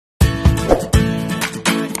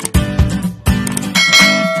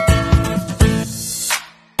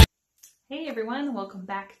everyone, welcome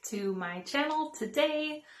back to my channel.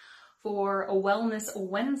 Today for a Wellness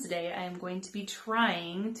Wednesday, I am going to be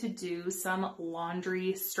trying to do some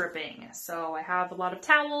laundry stripping. So I have a lot of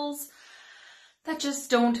towels that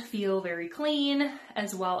just don't feel very clean,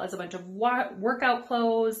 as well as a bunch of workout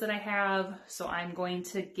clothes that I have. So I'm going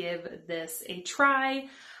to give this a try.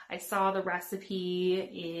 I saw the recipe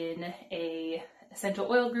in a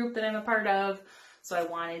essential oil group that I'm a part of. So I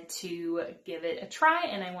wanted to give it a try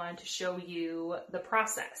and I wanted to show you the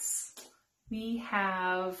process. We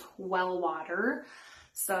have well water,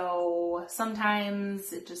 so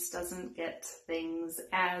sometimes it just doesn't get things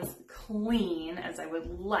as clean as I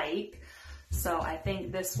would like. So I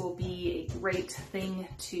think this will be a great thing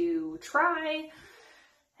to try.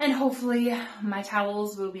 And hopefully my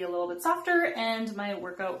towels will be a little bit softer and my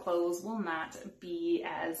workout clothes will not be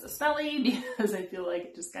as smelly, because I feel like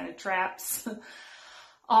it just kind of traps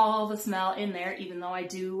all the smell in there, even though I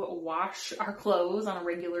do wash our clothes on a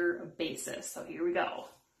regular basis. So here we go.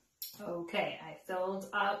 Okay, I filled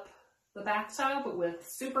up the bathtub with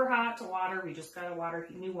super hot water. We just got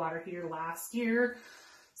new water here last year.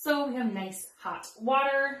 So we have nice hot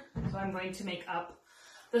water. So I'm going to make up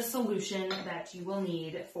the solution that you will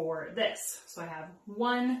need for this. So I have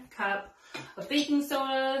 1 cup of baking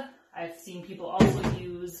soda. I've seen people also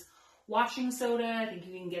use washing soda. I think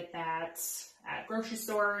you can get that at grocery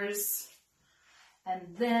stores.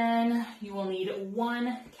 And then you will need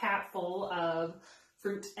 1 capful of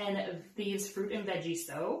Thieves fruit and veggie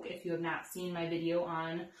soak. If you have not seen my video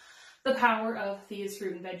on the power of Thieves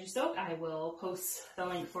fruit and veggie soak, I will post the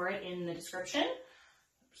link for it in the description. I'm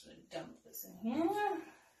just going to dump this in here.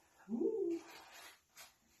 Ooh.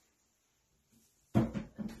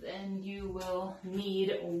 Then you will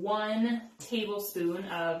need 1 tablespoon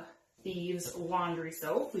of Thieves laundry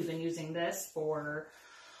soap. We've been using this for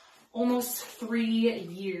almost 3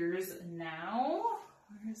 years now.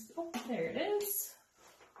 Oh, there it is.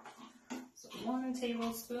 So 1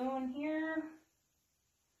 tablespoon here.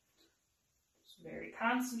 It's very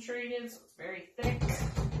concentrated, so it's very thick.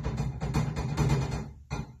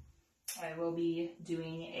 I will be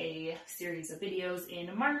doing a series of videos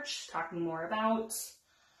in March talking more about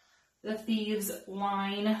the Thieves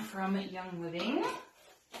line from Young Living.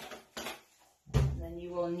 Then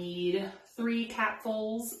you will need 3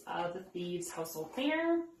 capfuls of the Thieves household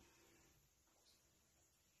cleaner.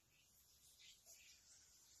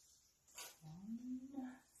 1,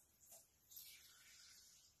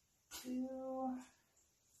 2,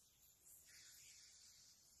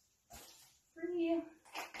 3.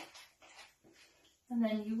 And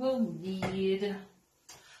then you will need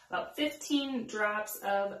about 15 drops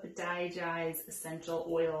of digize essential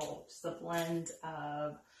oil, just a blend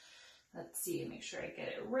of, let's see, make sure I get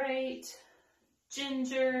it right,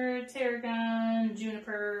 ginger, tarragon,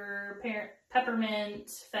 juniper, peppermint,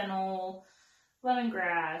 fennel,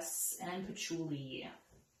 lemongrass, and patchouli.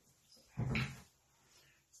 So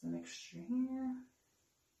the mixture here.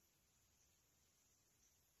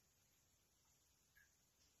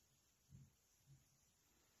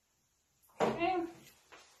 Okay,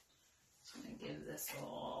 just gonna give this a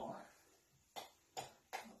little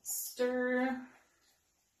stir.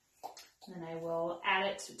 And then I will add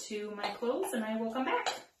it to my clothes and I will come back.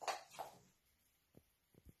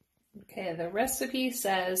 Okay, the recipe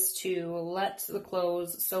says to let the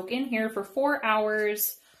clothes soak in here for 4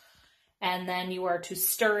 hours, and then you are to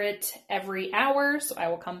stir it every hour. So I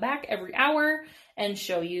will come back every hour and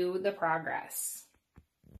show you the progress.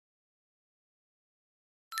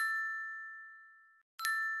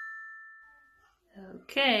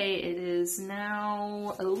 Okay, it is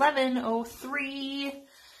now 11:03.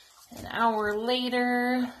 An hour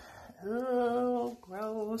later. Oh,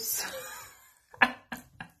 gross.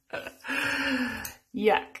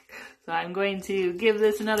 Yuck. So I'm going to give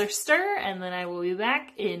this another stir and then I will be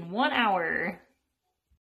back in 1 hour.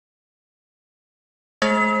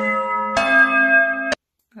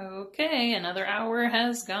 Okay, another hour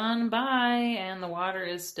has gone by and the water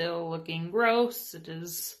is still looking gross. It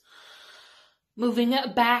is moving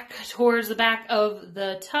back towards the back of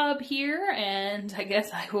the tub here, and I guess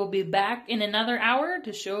I will be back in another hour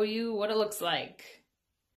to show you what it looks like.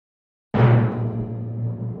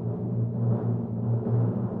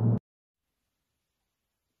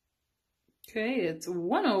 Okay, it's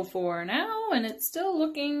 1:04 now, and it's still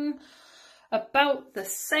looking about the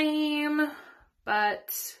same, but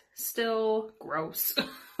still gross.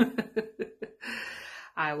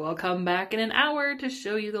 I will come back in an hour to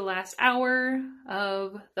show you the last hour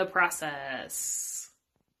of the process.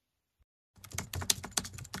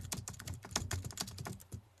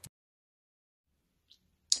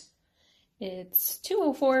 It's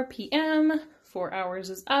 2:04 p.m. 4 hours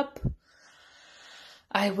is up.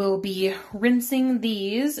 I will be rinsing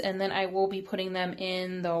these, and then I will be putting them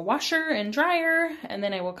in the washer and dryer, and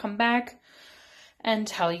then I will come back and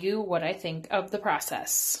tell you what I think of the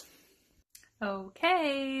process.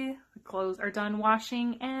 Okay, the clothes are done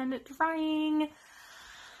washing and drying.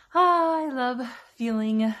 Oh, I love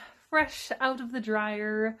feeling fresh out of the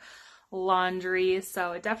dryer laundry,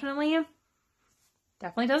 so it definitely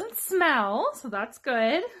doesn't smell, so that's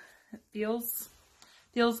good. It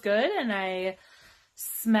feels good, and I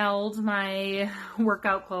smelled my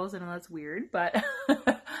workout clothes. I know that's weird, but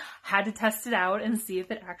had to test it out and see if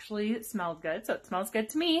it actually smelled good. So it smells good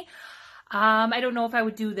to me. I don't know if I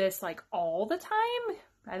would do this like all the time.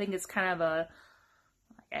 I think it's kind of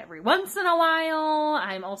every once in a while.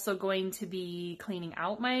 I'm also going to be cleaning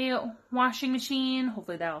out my washing machine.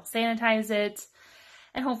 Hopefully that'll sanitize it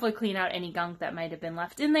and hopefully clean out any gunk that might have been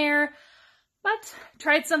left in there. But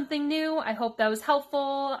tried something new. I hope that was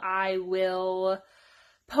helpful. I will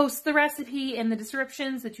post the recipe in the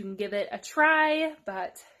description so that you can give it a try,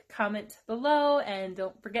 but comment below and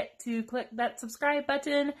don't forget to click that subscribe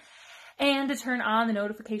button and to turn on the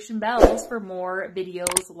notification bells for more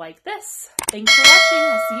videos like this. Thanks for watching.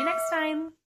 I'll see you next time.